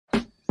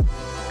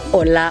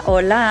Hola,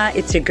 hola.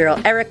 It's your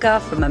girl Erica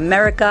from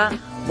America.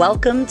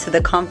 Welcome to the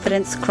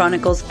Confidence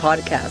Chronicles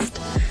podcast.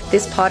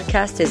 This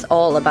podcast is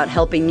all about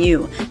helping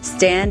you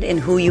stand in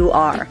who you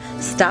are.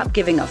 Stop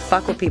giving a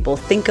fuck what people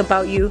think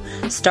about you.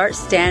 Start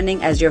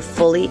standing as your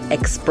fully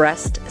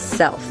expressed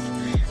self.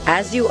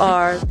 As you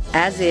are,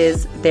 as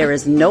is, there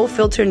is no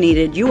filter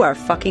needed. You are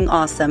fucking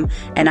awesome,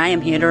 and I am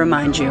here to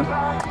remind you.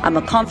 I'm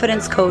a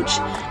confidence coach,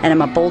 and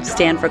I'm a bold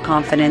stand for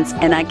confidence,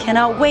 and I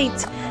cannot wait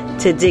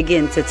to dig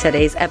into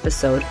today's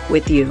episode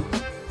with you.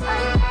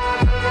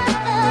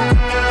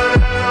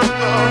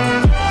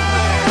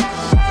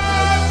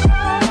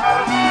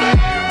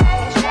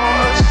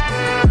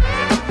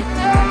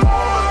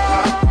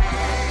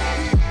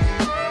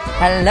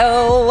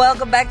 Hello,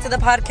 welcome back to the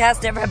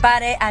podcast,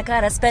 everybody. I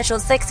got a special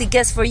sexy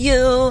guest for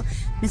you,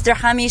 Mr.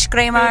 Hamish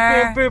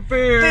Kramer.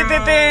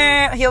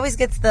 He always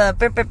gets the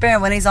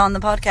when he's on the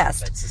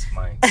podcast. That's just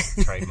my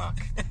trademark.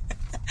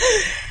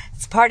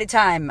 It's party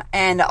time,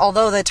 and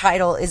although the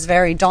title is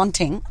very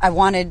daunting, I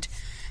wanted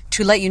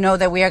to let you know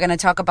that we are going to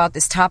talk about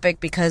this topic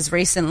because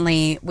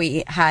recently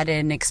we had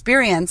an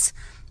experience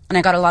and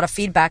I got a lot of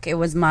feedback. It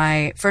was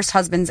my first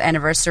husband's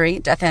anniversary,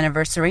 death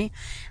anniversary.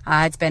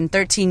 It's been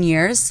 13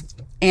 years.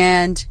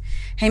 And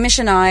Hamish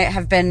and I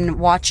have been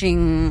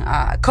watching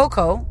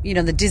Coco, you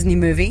know, the Disney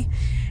movie.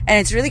 And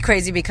it's really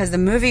crazy because the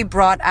movie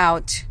brought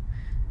out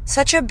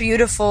such a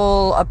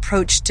beautiful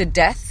approach to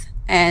death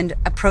and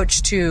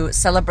approach to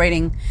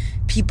celebrating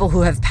people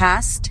who have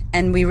passed.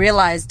 And we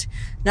realized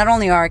not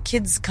only are our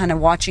kids kind of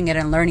watching it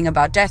and learning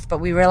about death, but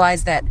we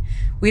realized that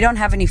we don't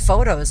have any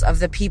photos of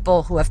the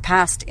people who have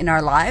passed in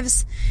our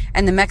lives.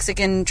 And the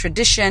Mexican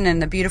tradition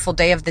and the beautiful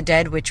Day of the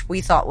Dead, which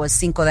we thought was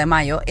Cinco de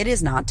Mayo, it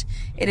is not.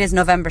 It is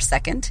November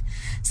 2nd.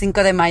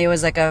 Cinco de Mayo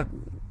is like a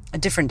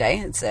different day.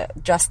 It's a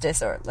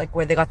justice, or like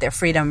where they got their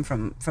freedom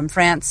from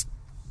France.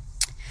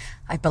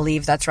 I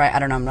believe that's right. I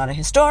don't know. I'm not a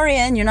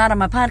historian. You're not on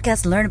my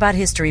podcast to learn about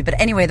history.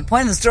 But anyway, the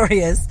point of the story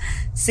is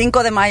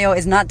Cinco de Mayo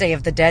is not Day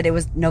of the Dead. It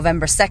was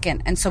November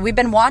 2nd. And so we've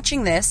been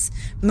watching this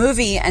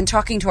movie and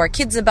talking to our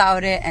kids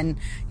about it. And,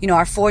 you know,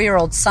 our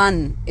 4-year-old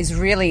son is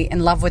really in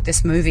love with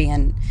this movie.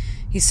 And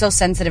he's so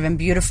sensitive and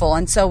beautiful.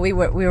 And so we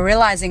were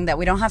realizing that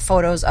we don't have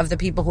photos of the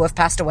people who have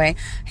passed away.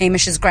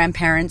 Hamish's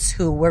grandparents,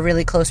 who were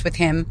really close with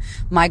him,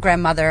 my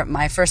grandmother,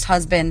 my first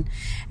husband.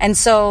 And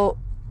so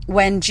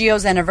when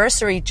Gio's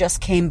anniversary just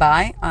came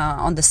by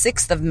on the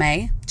 6th of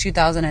May,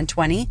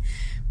 2020,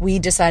 we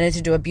decided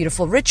to do a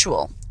beautiful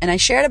ritual. And I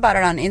shared about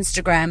it on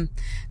Instagram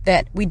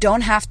that we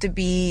don't have to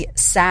be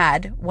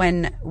sad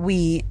when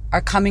we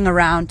are coming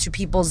around to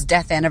people's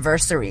death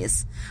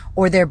anniversaries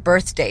or their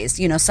birthdays.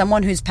 You know,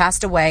 someone who's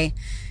passed away,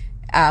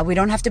 we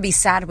don't have to be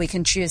sad. We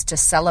can choose to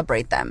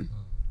celebrate them.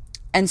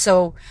 And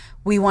so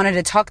we wanted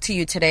to talk to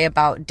you today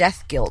about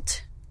death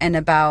guilt and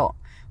about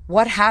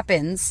what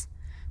happens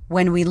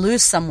when we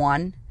lose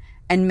someone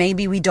and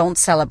maybe we don't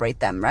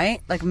celebrate them,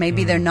 right? Like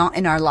maybe they're not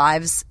in our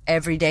lives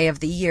every day of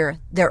the year.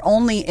 They're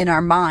only in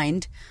our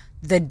mind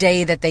the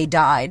day that they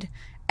died.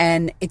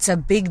 And it's a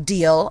big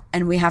deal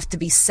and we have to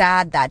be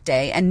sad that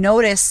day. And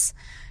notice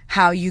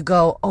how you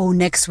go, oh,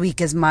 next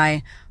week is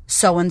my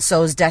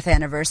so-and-so's death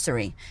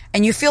anniversary.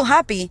 And you feel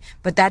happy,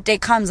 but that day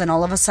comes and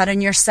all of a sudden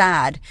you're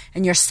sad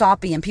and you're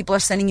soppy and people are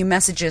sending you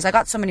messages. I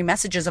got so many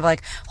messages of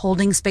like,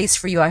 holding space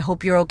for you. I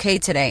hope you're okay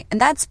today.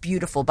 And that's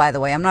beautiful, by the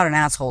way. I'm not an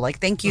asshole. Like,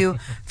 thank you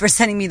for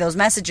sending me those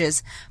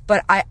messages.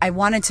 But I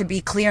wanted to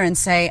be clear and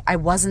say I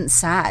wasn't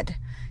sad.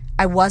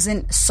 I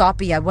wasn't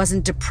soppy. I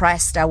wasn't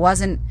depressed.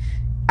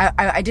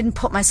 I didn't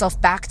put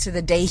myself back to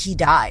the day he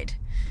died.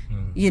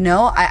 You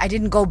know, I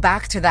didn't go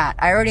back to that.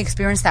 I already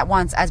experienced that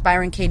once. As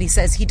Byron Katie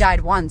says, he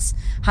died once.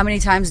 How many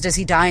times does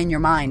he die in your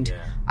mind?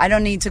 Yeah. I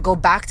don't need to go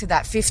back to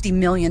that 50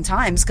 million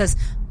times because,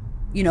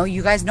 you know,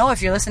 you guys know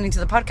if you're listening to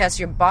the podcast,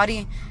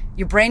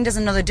 your brain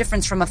doesn't know the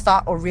difference from a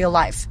thought or real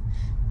life.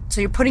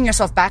 So you're putting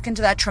yourself back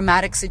into that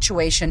traumatic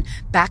situation,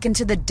 back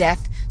into the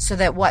death so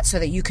that what? So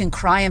that you can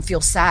cry and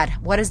feel sad.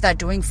 What is that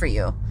doing for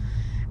you?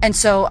 And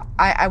so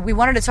we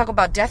wanted to talk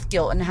about death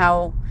guilt and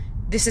how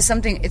this is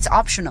something, it's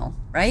optional,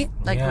 right?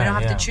 Like we don't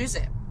have to choose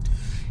it.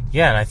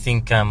 Yeah, and I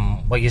think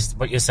what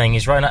you're saying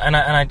is right.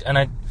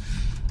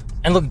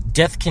 And look,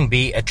 death can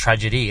be a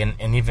tragedy,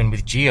 and even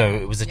with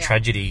Gio, it was a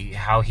tragedy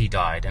how he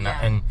died.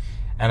 And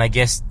I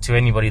guess to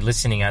anybody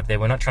listening out there,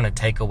 we're not trying to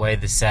take away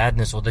the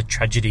sadness or the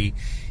tragedy,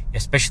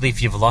 especially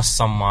if you've lost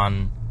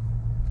someone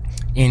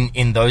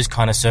in those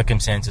kind of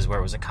circumstances where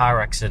it was a car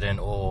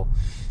accident or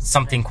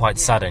something quite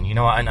sudden. You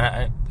know,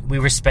 and we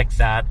respect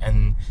that,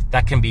 and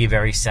that can be a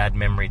very sad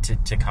memory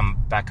to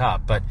come back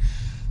up. But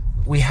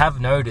we have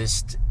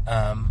noticed,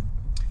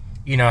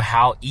 you know,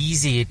 how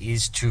easy it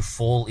is to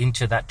fall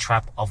into that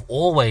trap of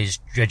always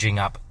dredging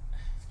up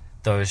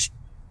those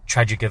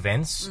tragic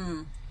events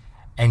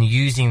and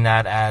using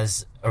that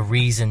as a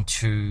reason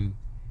to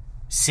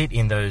sit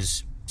in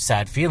those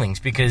sad feelings.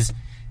 Because,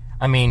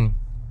 I mean,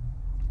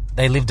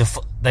 they lived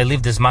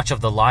as much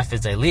of the life as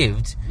they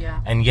lived,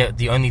 and yet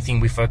the only thing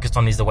we focused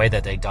on is the way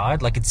that they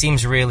died. Like, it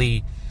seems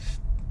really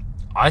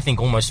I think,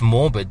 almost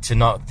morbid to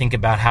not think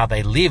about how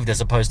they lived as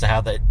opposed to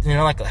how they,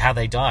 like how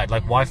they died.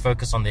 Like, why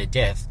focus on their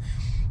death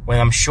when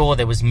I'm sure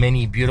there was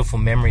many beautiful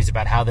memories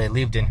about how they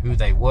lived and who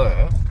they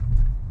were.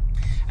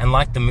 And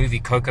like the movie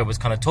Coco was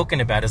kind of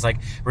talking about, is like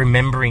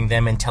remembering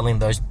them and telling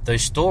those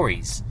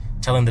stories,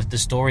 telling the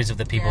stories of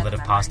the people that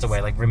have passed away,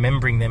 like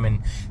remembering them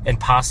and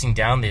passing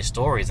down their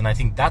stories. And I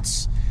think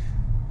that's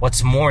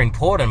what's more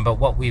important. But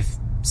what we've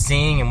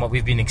seen and what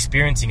we've been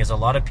experiencing is a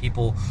lot of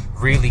people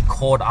really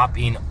caught up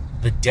in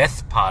the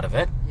death part of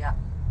it,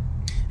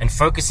 and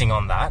focusing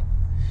on that.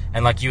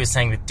 And like you were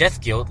saying with death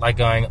guilt, like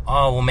going,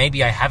 oh, well,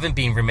 maybe I haven't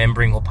been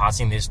remembering or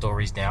passing their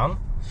stories down,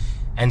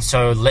 and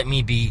so let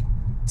me be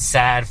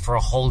sad for a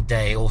whole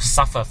day or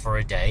suffer for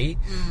a day,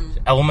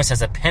 almost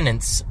as a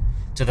penance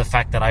to the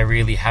fact that I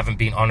really haven't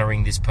been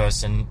honoring this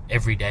person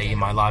every day in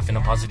my life in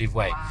a positive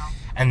way.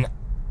 And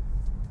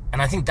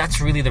I think that's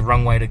really the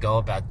wrong way to go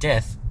about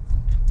death.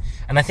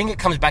 And I think it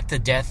comes back to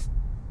death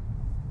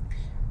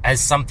as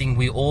something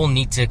we all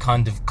need to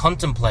kind of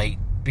contemplate,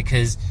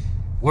 because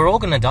we're all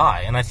going to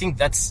die. And I think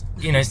that's,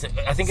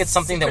 I think it's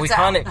something that we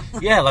kind of,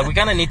 like we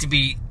kind of need to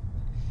be,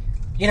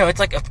 it's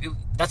like,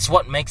 that's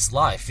what makes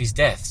life, is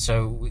death.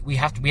 So we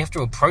have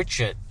to approach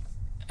it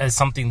as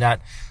something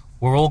that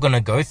we're all going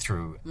to go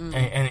through.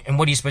 And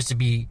what are you supposed to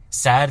be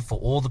sad for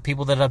all the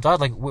people that have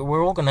died? Like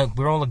we're all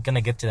going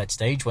to get to that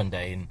stage one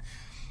day. And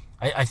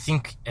I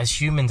think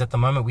as humans at the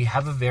moment, we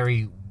have a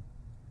very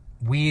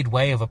weird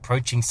way of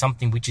approaching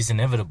something which is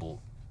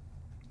inevitable.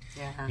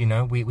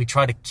 We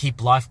try to keep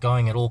life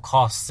going at all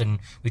costs, and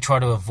we try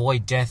to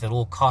avoid death at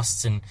all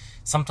costs, and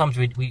sometimes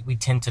we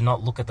tend to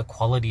not look at the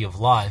quality of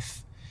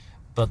life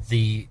but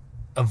the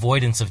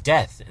avoidance of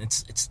death.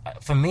 It's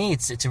for me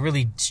it's a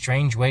really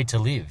strange way to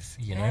live,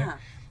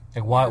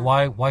 like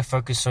why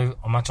focus so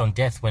much on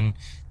death when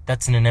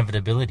that's an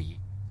inevitability.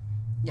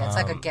 It's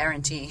like a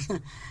guarantee.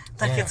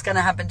 It's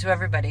gonna happen to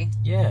everybody.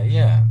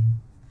 Yeah,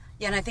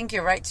 and I think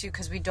you're right, too,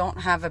 because we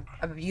don't have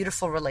a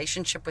beautiful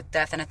relationship with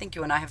death. And I think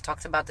you and I have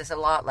talked about this a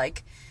lot.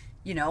 Like,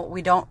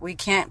 we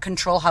can't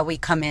control how we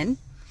come in,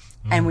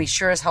 and we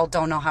sure as hell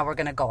don't know how we're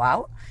going to go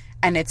out.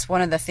 And it's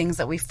one of the things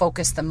that we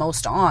focus the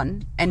most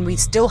on. And we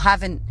still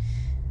haven't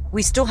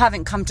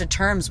come to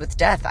terms with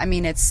death. I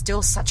mean, it's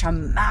still such a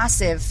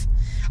massive...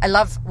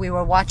 we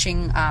were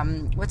watching,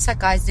 what's that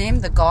guy's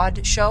name? The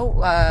God Show?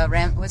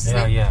 What's his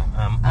name?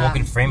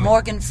 Morgan Freeman.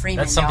 Morgan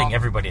Freeman. That's something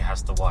everybody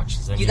has to watch.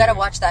 You got to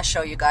watch that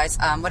show, you guys.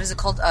 What is it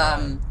called?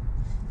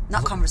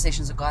 Not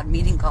Conversations with God,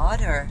 Meeting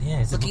God, or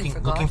Looking for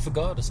God? Looking for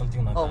God or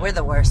something like that. Oh, we're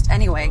the worst.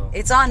 Anyway,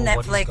 it's on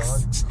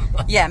Netflix.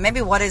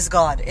 Maybe What is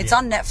God? It's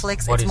on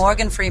Netflix. It's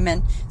Morgan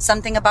Freeman.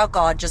 Something about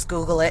God. Just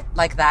Google it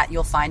like that.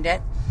 You'll find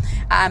it.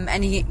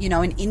 And he,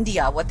 in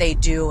India, what they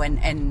do, and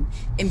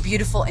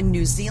in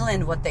New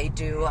Zealand, what they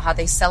do, how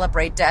they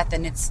celebrate death.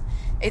 And it's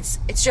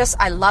just,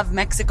 I love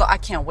Mexico. I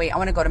can't wait. I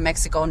want to go to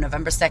Mexico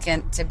November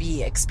 2nd to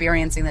be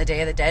experiencing the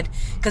Day of the Dead,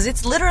 because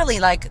it's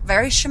literally like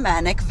very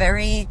shamanic,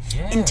 very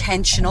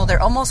intentional.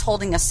 They're almost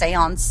holding a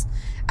seance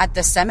at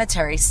the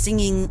cemetery,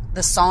 singing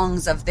the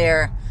songs of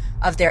their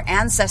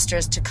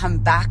ancestors to come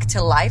back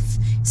to life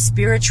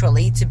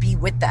spiritually, to be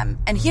with them.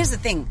 And here's the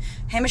thing,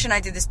 Hamish and I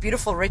did this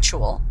beautiful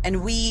ritual, and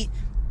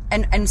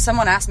and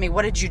someone asked me,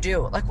 what did you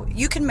do? Like,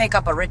 you can make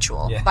up a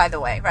ritual, by the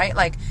way, right?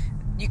 Like,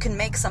 you can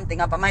make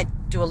something up. I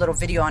might do a little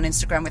video on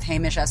Instagram with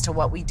Hamish as to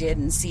what we did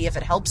and see if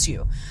it helps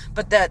you.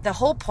 But the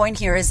whole point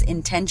here is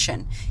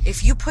intention.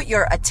 If you put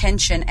your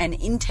attention and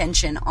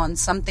intention on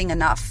something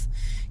enough,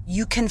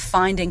 you can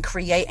find and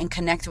create and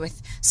connect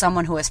with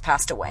someone who has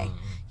passed away.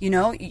 You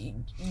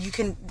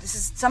can, this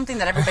is something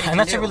that everybody can do. And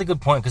that's a really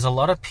good point, because a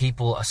lot of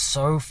people are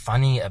so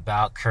funny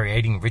about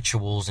creating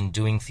rituals and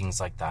doing things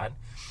like that,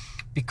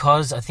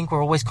 because I think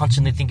we're always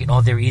constantly thinking,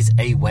 there is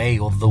a way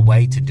or the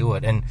way to do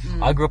it. And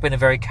I grew up in a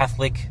very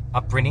Catholic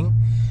upbringing.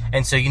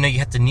 And so, you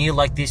had to kneel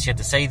like this, you had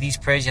to say these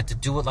prayers, you had to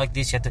do it like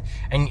this,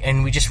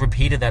 and we just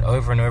repeated that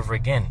over and over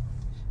again.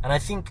 And I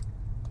think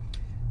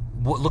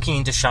looking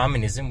into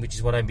shamanism, which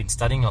is what I've been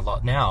studying a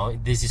lot now,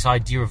 there's this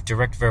idea of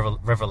direct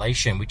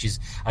revelation, which is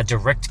a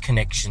direct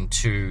connection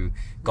to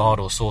God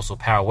or source or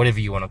power, whatever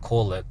you want to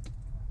call it.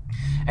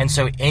 And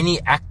so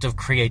any act of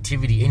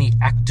creativity, any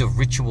act of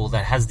ritual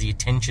that has the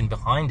attention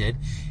behind it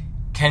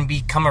can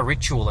become a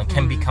ritual and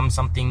can become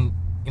something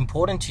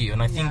important to you.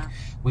 And I think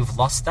we've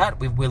lost that.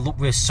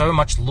 We're so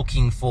much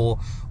looking for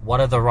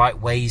what are the right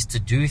ways to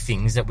do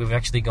things that we've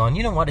actually gone,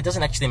 you know what, it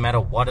doesn't actually matter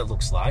what it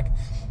looks like.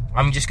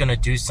 I'm just going to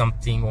do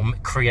something or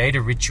create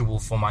a ritual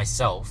for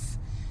myself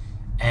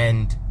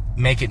and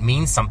make it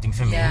mean something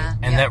for me.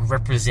 And that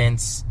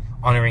represents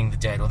honoring the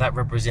dead, or that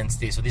represents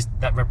this, or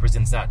that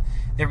represents that.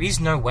 There is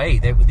no way.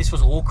 This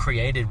was all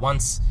created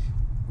once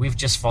we've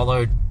just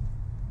followed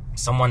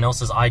someone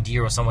else's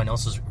idea or someone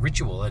else's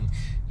ritual, and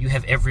you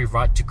have every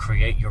right to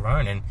create your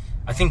own. And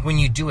I think when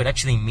you do, it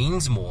actually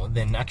means more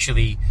than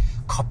actually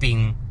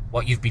copying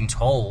what you've been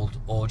told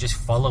or just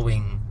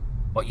following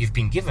what you've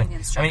been given.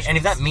 I mean, and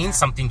if that means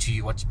something to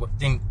you,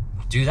 then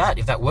do that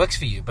if that works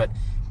for you. But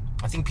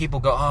I think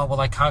people go, oh, well,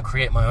 I can't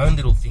create my own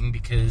little thing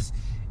because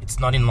it's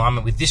not in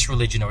alignment with this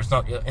religion, or it's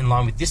not in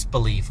line with this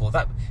belief, or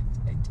that.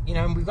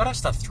 And we've got to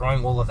start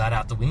throwing all of that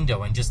out the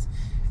window and just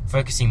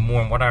focusing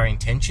more on what our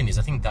intention is.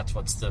 I think that's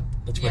where the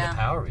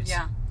power is.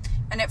 Yeah,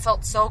 and it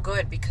felt so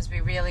good because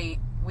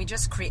we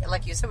just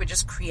like you said, we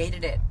just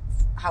created it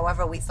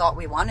however we thought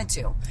we wanted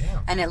to,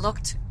 and it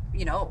looked,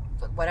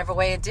 whatever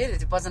way it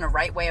did. It wasn't a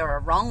right way or a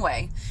wrong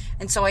way,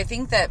 and so I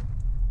think that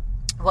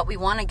what we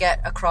want to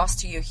get across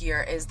to you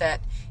here is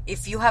that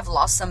if you have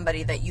lost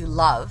somebody that you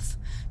love,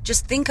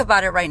 just think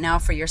about it right now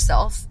for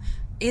yourself.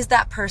 Is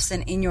that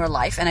person in your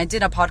life? And I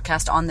did a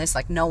podcast on this,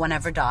 like no one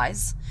ever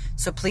dies.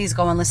 So please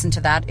go and listen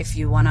to that if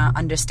you want to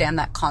understand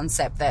that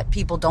concept that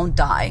people don't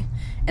die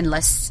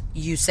unless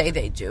you say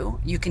they do.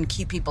 You can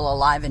keep people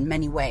alive in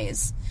many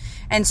ways.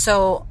 And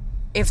so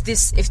if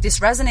this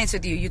resonates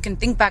with you, you can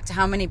think back to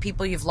how many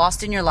people you've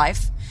lost in your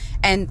life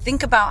and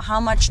think about how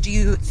much do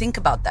you think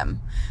about them?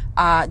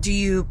 Do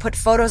you put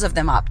photos of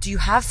them up? Do you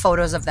have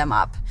photos of them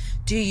up?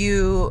 Do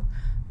you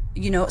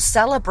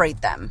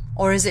celebrate them?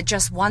 Or is it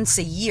just once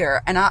a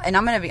year? And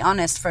I'm going to be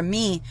honest, for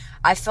me,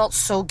 I felt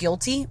so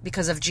guilty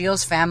because of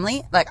Gio's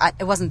family. Like,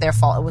 it wasn't their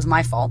fault, it was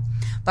my fault.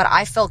 But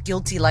I felt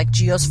guilty like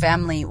Gio's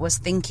family was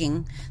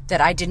thinking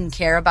that I didn't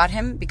care about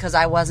him because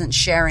I wasn't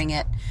sharing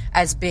it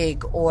as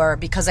big, or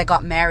because I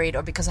got married,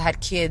 or because I had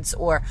kids,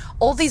 or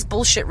all these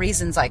bullshit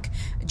reasons. Like,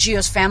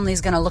 Gio's family is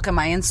going to look at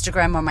my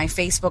Instagram or my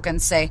Facebook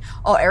and say,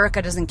 oh,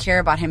 Erica doesn't care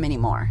about him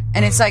anymore.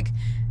 And it's like,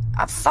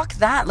 fuck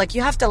that. Like,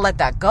 you have to let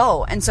that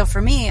go. And so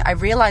for me, I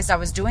realized I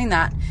was doing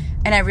that,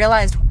 and I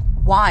realized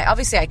why.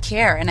 Obviously I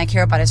care, and I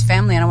care about his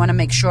family, and I want to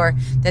make sure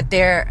that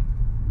they're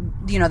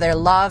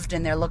loved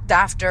and they're looked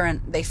after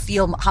and they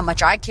feel how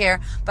much I care,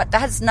 but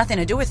that has nothing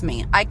to do with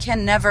me. I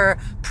can never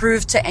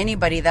prove to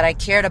anybody that I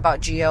cared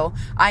about Gio.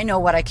 I know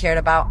what I cared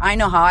about. I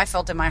know how I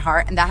felt in my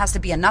heart, and that has to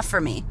be enough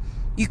for me.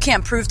 You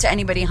can't prove to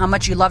anybody how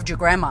much you loved your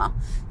grandma.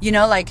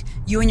 Like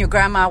you and your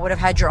grandma would have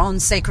had your own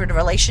sacred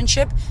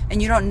relationship,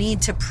 and you don't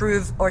need to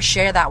prove or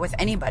share that with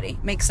anybody.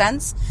 Make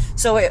sense?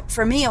 So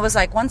for me, it was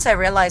like, once I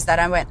realized that,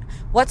 I went,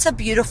 what's a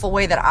beautiful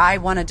way that I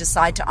want to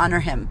decide to honor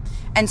him?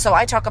 And so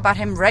I talk about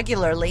him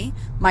regularly.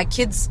 My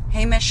kids,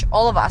 Hamish,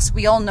 all of us,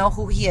 we all know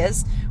who he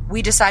is.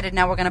 We decided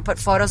now we're going to put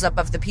photos up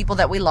of the people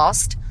that we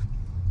lost.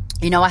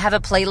 I have a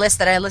playlist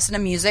that I listen to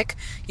music.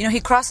 He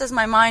crosses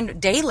my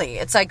mind daily.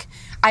 It's like,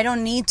 I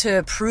don't need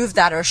to prove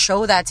that or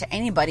show that to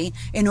anybody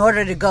in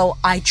order to go,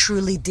 I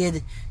truly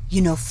did,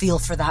 feel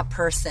for that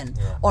person,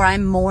 or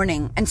I'm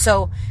mourning. And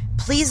so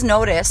please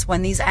notice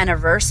when these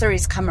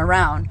anniversaries come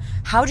around,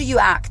 how do you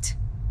act?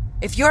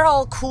 If you're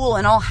all cool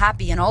and all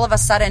happy, and all of a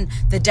sudden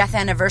the death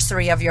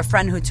anniversary of your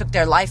friend who took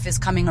their life is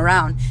coming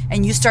around,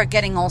 and you start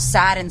getting all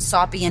sad and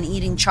soppy and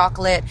eating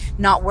chocolate,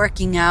 not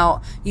working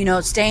out,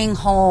 staying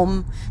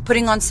home,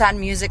 putting on sad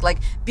music, like,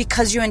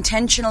 because you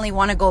intentionally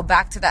want to go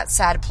back to that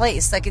sad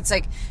place. Like, it's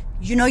like,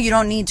 you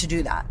don't need to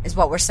do that, is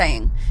what we're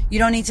saying. You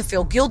don't need to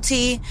feel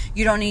guilty.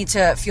 You don't need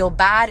to feel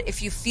bad.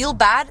 If you feel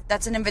bad,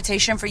 that's an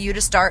invitation for you to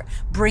start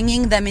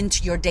bringing them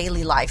into your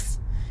daily life.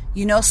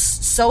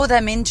 Sew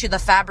them into the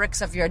fabrics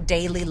of your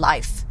daily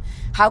life.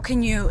 How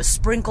can you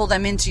sprinkle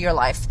them into your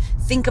life?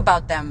 Think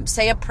about them.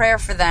 Say a prayer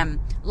for them.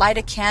 Light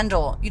a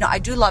candle. I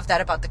do love that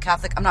about the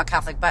Catholic. I'm not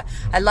Catholic, but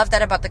I love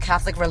that about the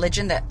Catholic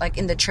religion, that like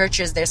in the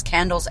churches, there's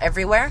candles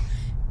everywhere.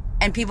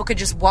 And people could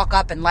just walk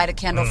up and light a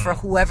candle for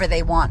whoever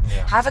they want.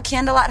 Yeah. Have a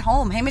candle at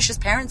home. Hamish's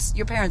parents,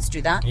 your parents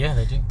do that. Yeah,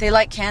 they do. They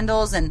light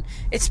candles, and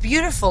it's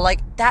beautiful. Like,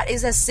 that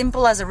is as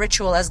simple as a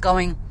ritual as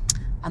going,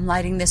 I'm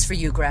lighting this for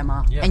you,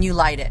 Grandma. Yeah. And you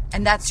light it.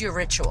 And that's your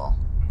ritual.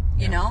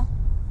 You know?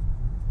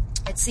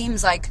 It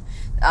seems like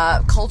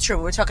culture,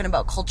 we're talking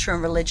about culture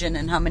and religion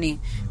and how many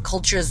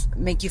cultures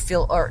make you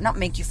feel, or not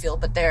make you feel,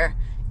 but their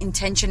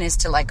intention is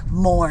to like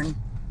mourn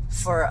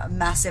for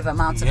massive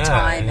amounts of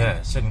time.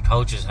 Yeah, certain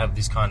cultures have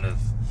this kind of,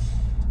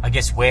 I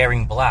guess,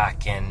 wearing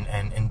black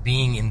and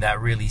being in that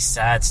really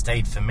sad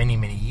state for many,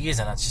 many years.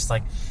 And that's just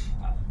like,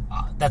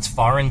 that's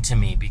foreign to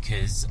me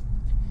because,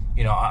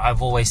 you know,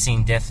 I've always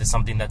seen death as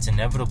something that's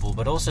inevitable,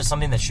 but also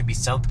something that should be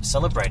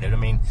celebrated. I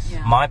mean,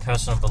 my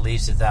personal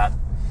beliefs is that,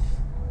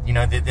 you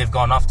know, they've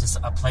gone off to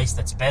a place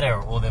that's better,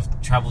 or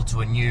they've traveled to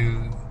a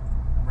new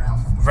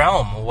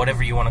realm, or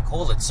whatever you want to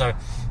call it. So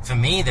for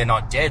me, they're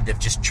not dead. They've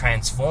just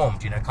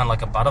transformed, you know, kind of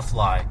like a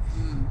butterfly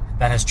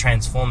that has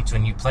transformed to a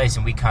new place,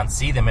 and we can't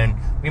see them. And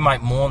we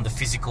might mourn the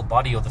physical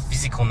body or the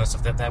physicalness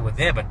of that they were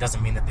there, but it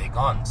doesn't mean that they're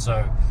gone.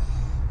 So,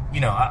 you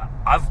know,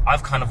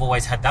 I've kind of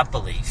always had that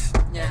belief.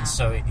 Yeah. And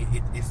so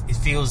it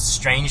feels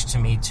strange to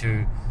me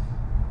to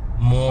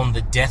mourn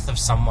the death of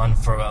someone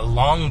for a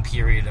long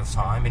period of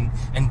time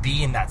and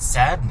be in that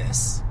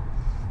sadness,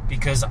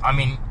 because I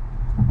mean,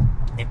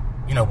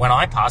 you know, when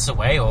I pass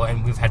away,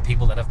 and we've had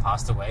people that have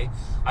passed away,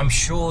 I'm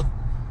sure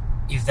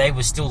if they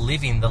were still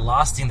living, the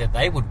last thing that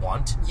they would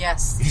want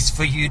is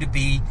for you to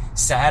be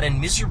sad and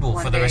miserable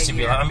for the rest of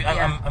your life.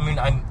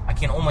 I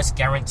can almost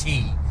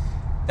guarantee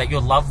that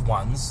your loved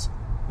ones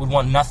would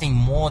want nothing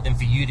more than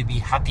for you to be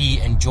happy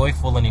and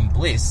joyful and in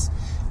bliss,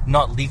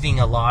 not living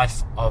a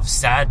life of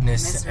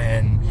sadness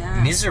and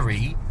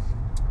misery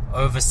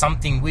over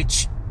something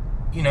which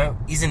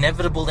is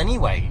inevitable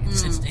anyway.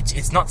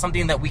 It's not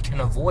something that we can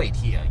avoid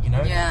here,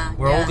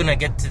 We're all going to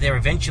get to there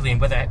eventually,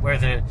 and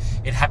whether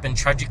it happened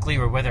tragically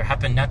or whether it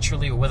happened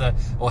naturally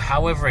or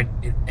however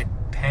it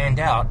panned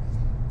out,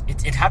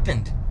 it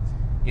happened,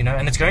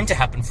 and it's going to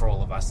happen for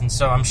all of us. And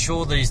so I'm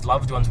sure these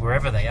loved ones,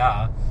 wherever they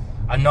are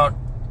not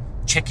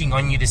checking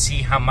on you to see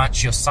how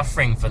much you're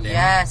suffering for them.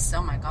 Yes,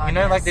 oh my God.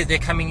 Like they're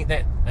coming,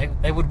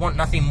 they would want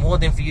nothing more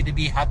than for you to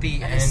be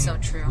happy and so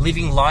true.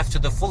 Living life to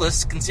the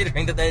fullest,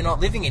 considering that they're not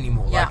living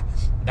anymore. Yeah. Like,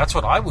 that's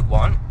what I would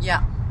want.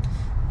 Yeah.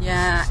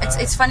 Yeah. So.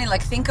 It's funny,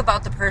 like, think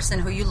about the person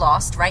who you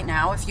lost right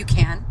now, if you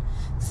can.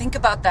 Think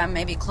about them.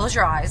 Maybe close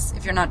your eyes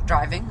if you're not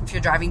driving. If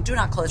you're driving, do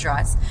not close your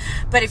eyes.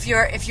 But if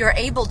you're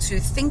able to,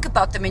 think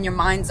about them in your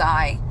mind's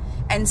eye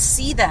and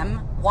see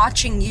them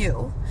watching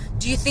you.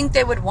 Do you think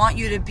they would want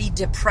you to be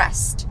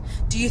depressed?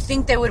 Do you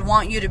think they would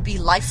want you to be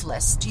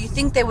lifeless? Do you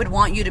think they would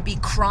want you to be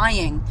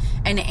crying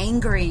and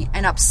angry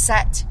and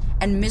upset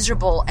and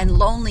miserable and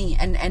lonely?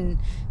 And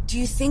do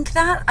you think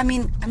that? I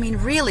mean,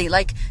 really,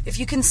 like, if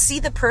you can see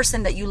the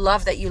person that you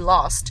love that you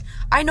lost,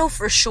 I know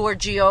for sure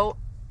Gio,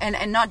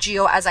 and not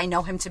Gio as I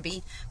know him to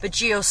be, but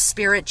Gio's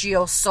spirit,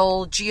 Gio's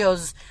soul,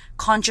 Gio's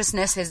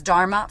consciousness, his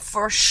dharma,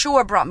 for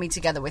sure brought me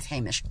together with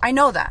Hamish. I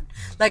know that.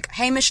 Like,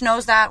 Hamish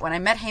knows that. When I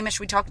met Hamish,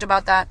 we talked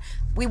about that.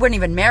 We weren't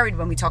even married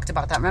when we talked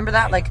about that. Remember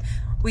that? Like,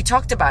 we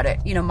talked about it.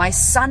 My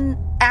son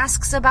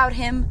asks about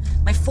him.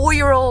 My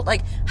 4-year-old,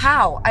 like,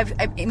 how?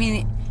 I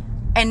mean,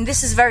 and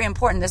this is very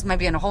important. This might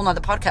be in a whole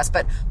nother podcast,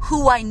 but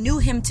who I knew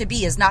him to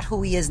be is not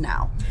who he is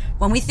now.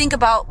 When we think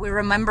about, we're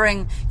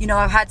remembering,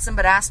 I've had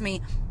somebody ask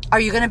me, are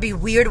you going to be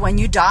weird when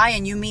you die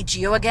and you meet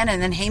Gio again and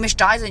then Hamish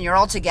dies and you're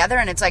all together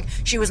and it's like,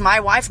 she was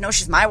my wife, no,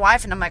 she's my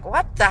wife. And I'm like,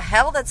 what the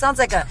hell? That sounds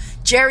like a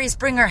Jerry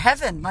Springer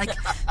heaven. Like,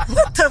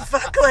 what the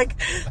fuck? Like,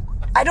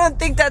 I don't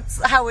think that's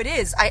how it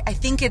is. I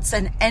think it's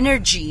an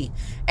energy.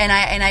 And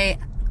I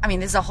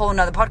mean, this is a whole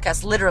nother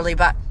podcast, literally,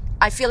 but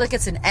I feel like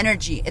it's an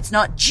energy. It's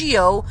not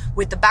Gio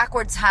with the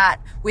backwards hat,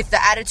 with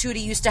the attitude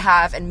he used to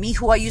have, and me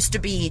who I used to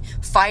be,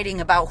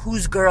 fighting about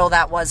whose girl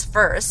that was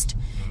first.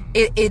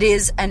 It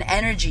is an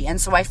energy.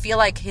 And so I feel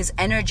like his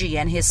energy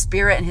and his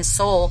spirit and his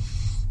soul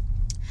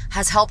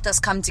has helped us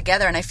come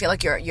together. And I feel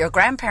like your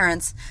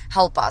grandparents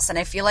help us. And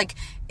I feel like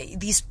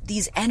these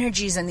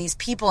energies and these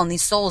people and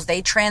these souls,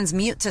 they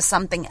transmute to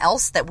something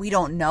else that we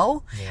don't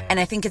know. Yeah. And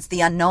I think it's the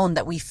unknown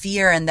that we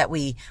fear and that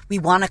we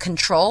want to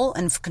control.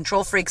 And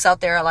control freaks out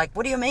there are like,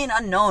 what do you mean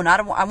unknown?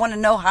 I want to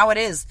know how it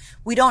is.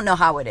 We don't know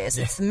how it is.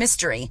 Yeah. It's the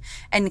mystery.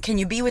 And can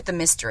you be with the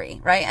mystery,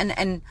 right?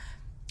 And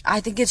I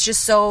think it's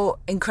just so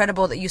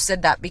incredible that you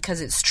said that,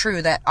 because it's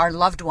true that our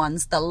loved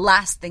ones, the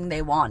last thing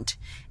they want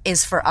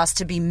is for us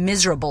to be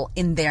miserable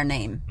in their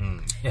name.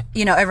 Yeah.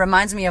 It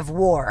reminds me of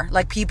war.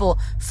 Like, people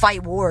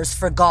fight wars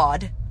for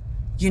God.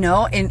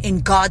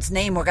 In God's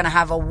name, we're going to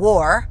have a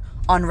war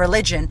on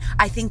religion.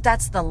 I think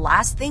that's the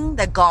last thing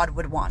that God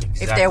would want.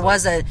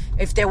 Exactly.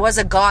 If there was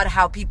a God,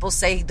 how people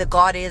say the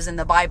God is in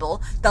the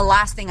Bible, the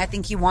last thing I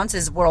think he wants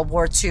is World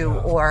War II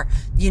or,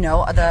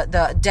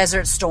 the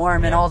Desert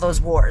Storm and all those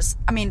wars.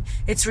 I mean,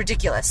 it's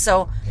ridiculous.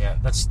 So yeah,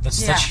 that's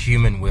such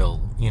human will,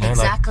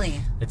 Exactly.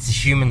 Like, it's the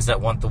humans that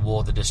want the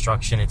war, the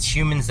destruction. It's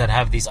humans that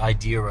have this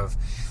idea of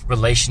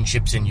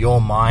relationships in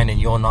your mind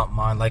and you're not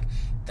mine. Like,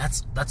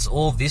 that's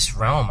all this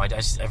realm. I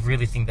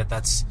really think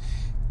that's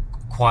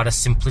quite a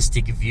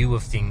simplistic view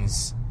of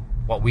things,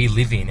 what we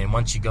live in. And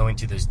once you go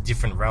into those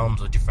different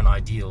realms or different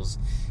ideals,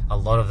 a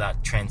lot of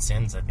that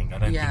transcends, I think. I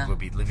don't think we'll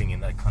be living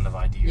in that kind of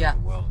idea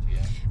of the world. Yeah.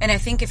 And I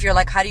think if you're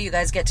like, how do you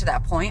guys get to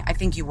that point? I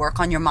think you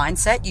work on your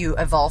mindset, you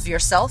evolve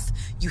yourself,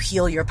 you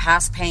heal your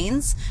past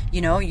pains,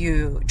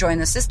 you join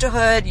the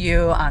sisterhood,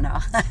 you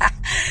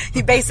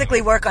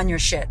basically work on your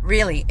shit,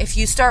 really. If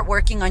you start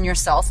working on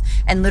yourself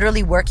and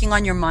literally working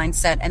on your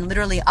mindset and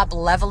literally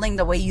up-leveling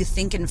the way you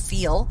think and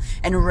feel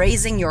and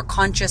raising your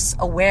conscious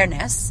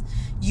awareness,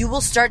 you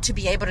will start to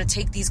be able to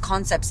take these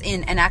concepts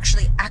in and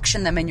actually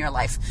action them in your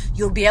life.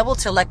 You'll be able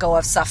to let go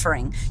of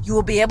suffering. You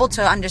will be able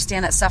to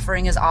understand that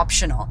suffering is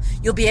optional.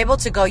 You'll be able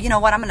to go, you know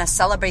what, I'm going to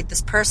celebrate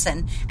this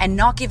person and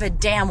not give a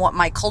damn what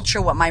my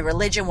culture, what my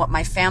religion, what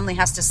my family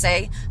has to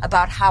say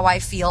about how I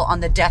feel on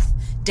the death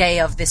day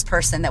of this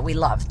person that we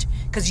loved.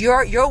 Because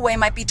your way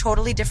might be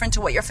totally different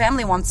to what your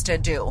family wants to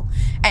do.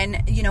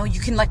 And, you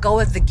can let go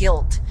of the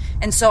guilt.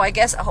 And so I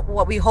guess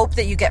what we hope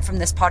that you get from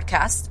this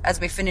podcast as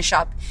we finish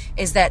up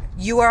is that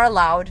you are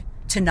allowed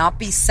to not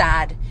be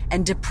sad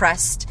and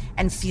depressed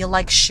and feel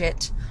like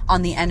shit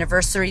on the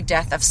anniversary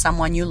death of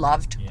someone you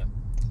loved. Yeah.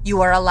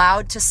 You are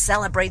allowed to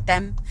celebrate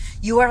them.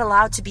 You are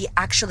allowed to be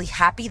actually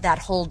happy that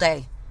whole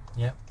day.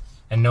 Yeah.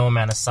 And no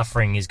amount of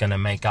suffering is going to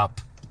make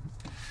up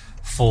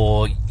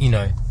for,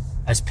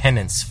 as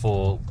penance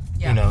for,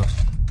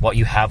 what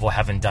you have or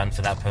haven't done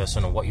for that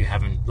person, or what you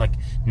haven't, like,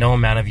 no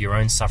amount of your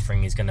own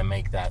suffering is going to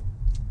make that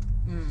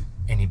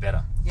any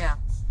better. Yeah.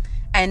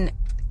 And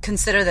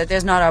consider that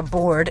there's not a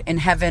board in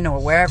heaven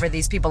or wherever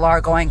these people are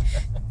going,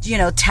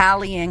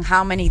 tallying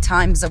how many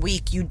times a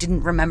week you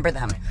didn't remember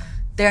them.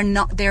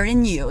 They're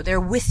in you. They're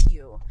with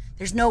you.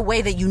 There's no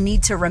way that you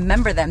need to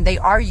remember them. They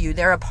are you.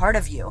 They're a part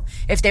of you.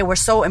 If they were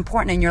so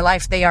important in your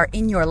life, they are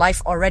in your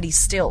life already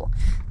still.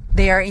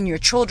 They are in your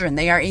children.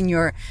 They are in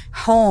your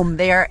home.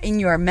 They are in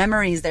your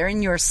memories. They're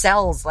in your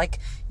cells. Like,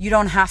 you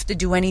don't have to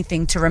do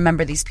anything to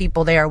remember these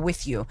people. They are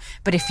with you.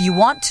 But if you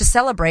want to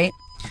celebrate,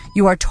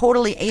 you are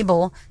totally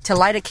able to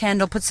light a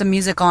candle, put some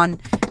music on,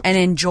 and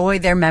enjoy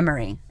their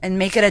memory and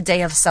make it a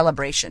day of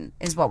celebration,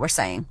 is what we're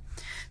saying.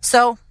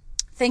 So,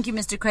 thank you,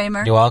 Mr.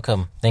 Kramer. You're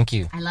welcome. Thank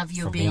you. I love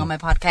you being on my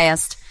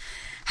podcast.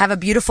 Have a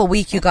beautiful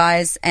week, you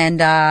guys. And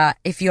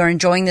if you're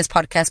enjoying this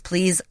podcast,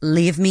 please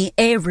leave me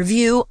a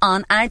review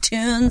on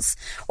iTunes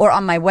or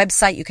on my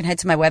website. You can head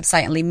to my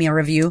website and leave me a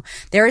review.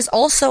 There is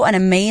also an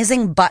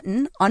amazing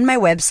button on my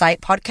website,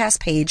 podcast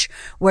page,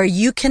 where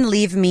you can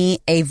leave me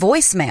a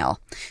voicemail.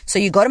 So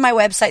you go to my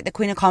website,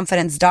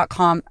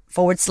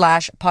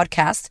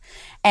 thequeenofconfidence.com/podcast,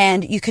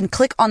 and you can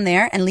click on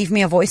there and leave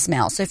me a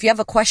voicemail. So if you have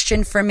a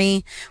question for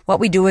me, what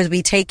we do is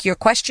we take your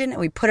question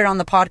and we put it on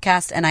the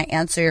podcast and I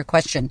answer your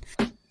question.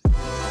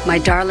 My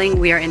darling,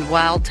 we are in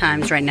wild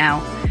times right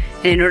now.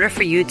 And in order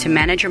for you to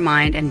manage your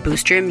mind and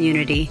boost your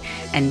immunity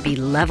and be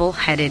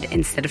level-headed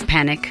instead of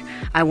panic,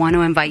 I want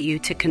to invite you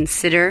to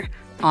consider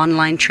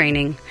online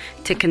training,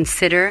 to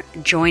consider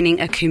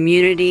joining a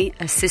community,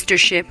 a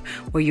sistership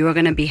where you are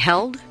going to be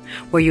held,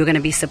 where you're going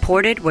to be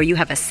supported, where you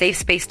have a safe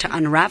space to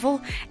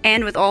unravel.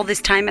 And with all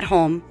this time at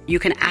home, you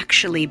can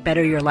actually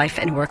better your life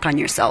and work on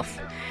yourself.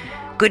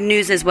 Good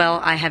news as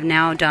well, I have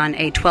now done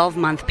a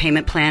 12-month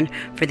payment plan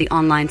for the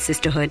online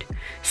sisterhood.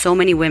 So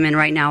many women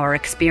right now are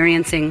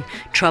experiencing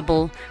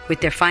trouble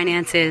with their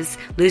finances,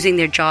 losing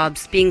their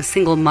jobs, being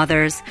single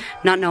mothers,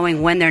 not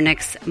knowing when their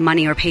next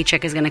money or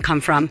paycheck is going to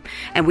come from.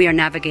 And we are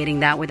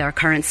navigating that with our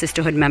current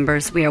sisterhood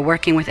members. We are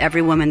working with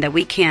every woman that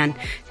we can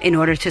in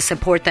order to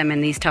support them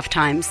in these tough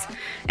times.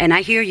 And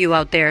I hear you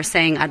out there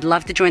saying, I'd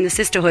love to join the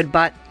sisterhood,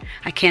 but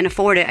I can't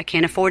afford it. I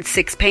can't afford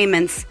 6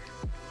 payments.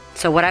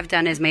 So what I've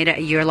done is made it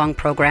a year-long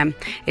program.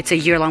 It's a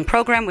year-long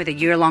program with a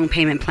year-long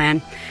payment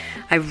plan.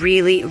 I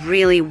really,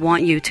 really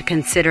want you to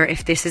consider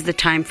if this is the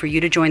time for you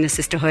to join the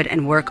sisterhood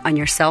and work on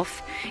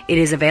yourself. It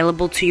is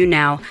available to you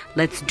now.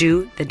 Let's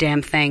do the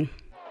damn thing.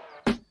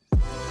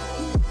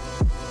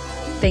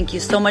 Thank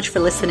you so much for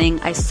listening.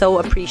 I so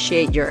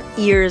appreciate your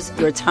ears,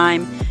 your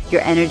time,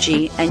 your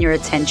energy, and your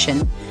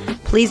attention.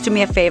 Please do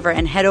me a favor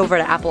and head over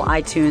to Apple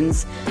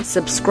iTunes,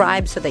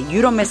 subscribe so that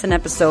you don't miss an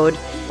episode,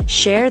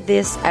 share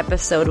this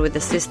episode with a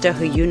sister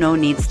who you know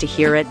needs to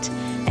hear it,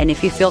 and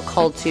if you feel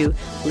called to,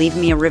 leave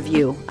me a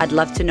review. I'd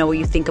love to know what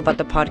you think about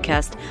the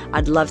podcast.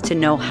 I'd love to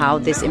know how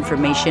this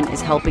information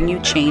is helping you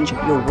change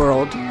your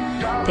world.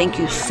 Thank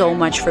you so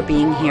much for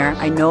being here.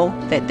 I know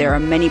that there are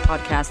many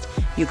podcasts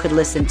you could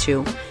listen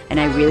to, and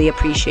I really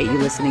appreciate you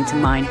listening to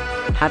mine.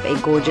 Have a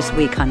gorgeous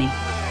week, honey.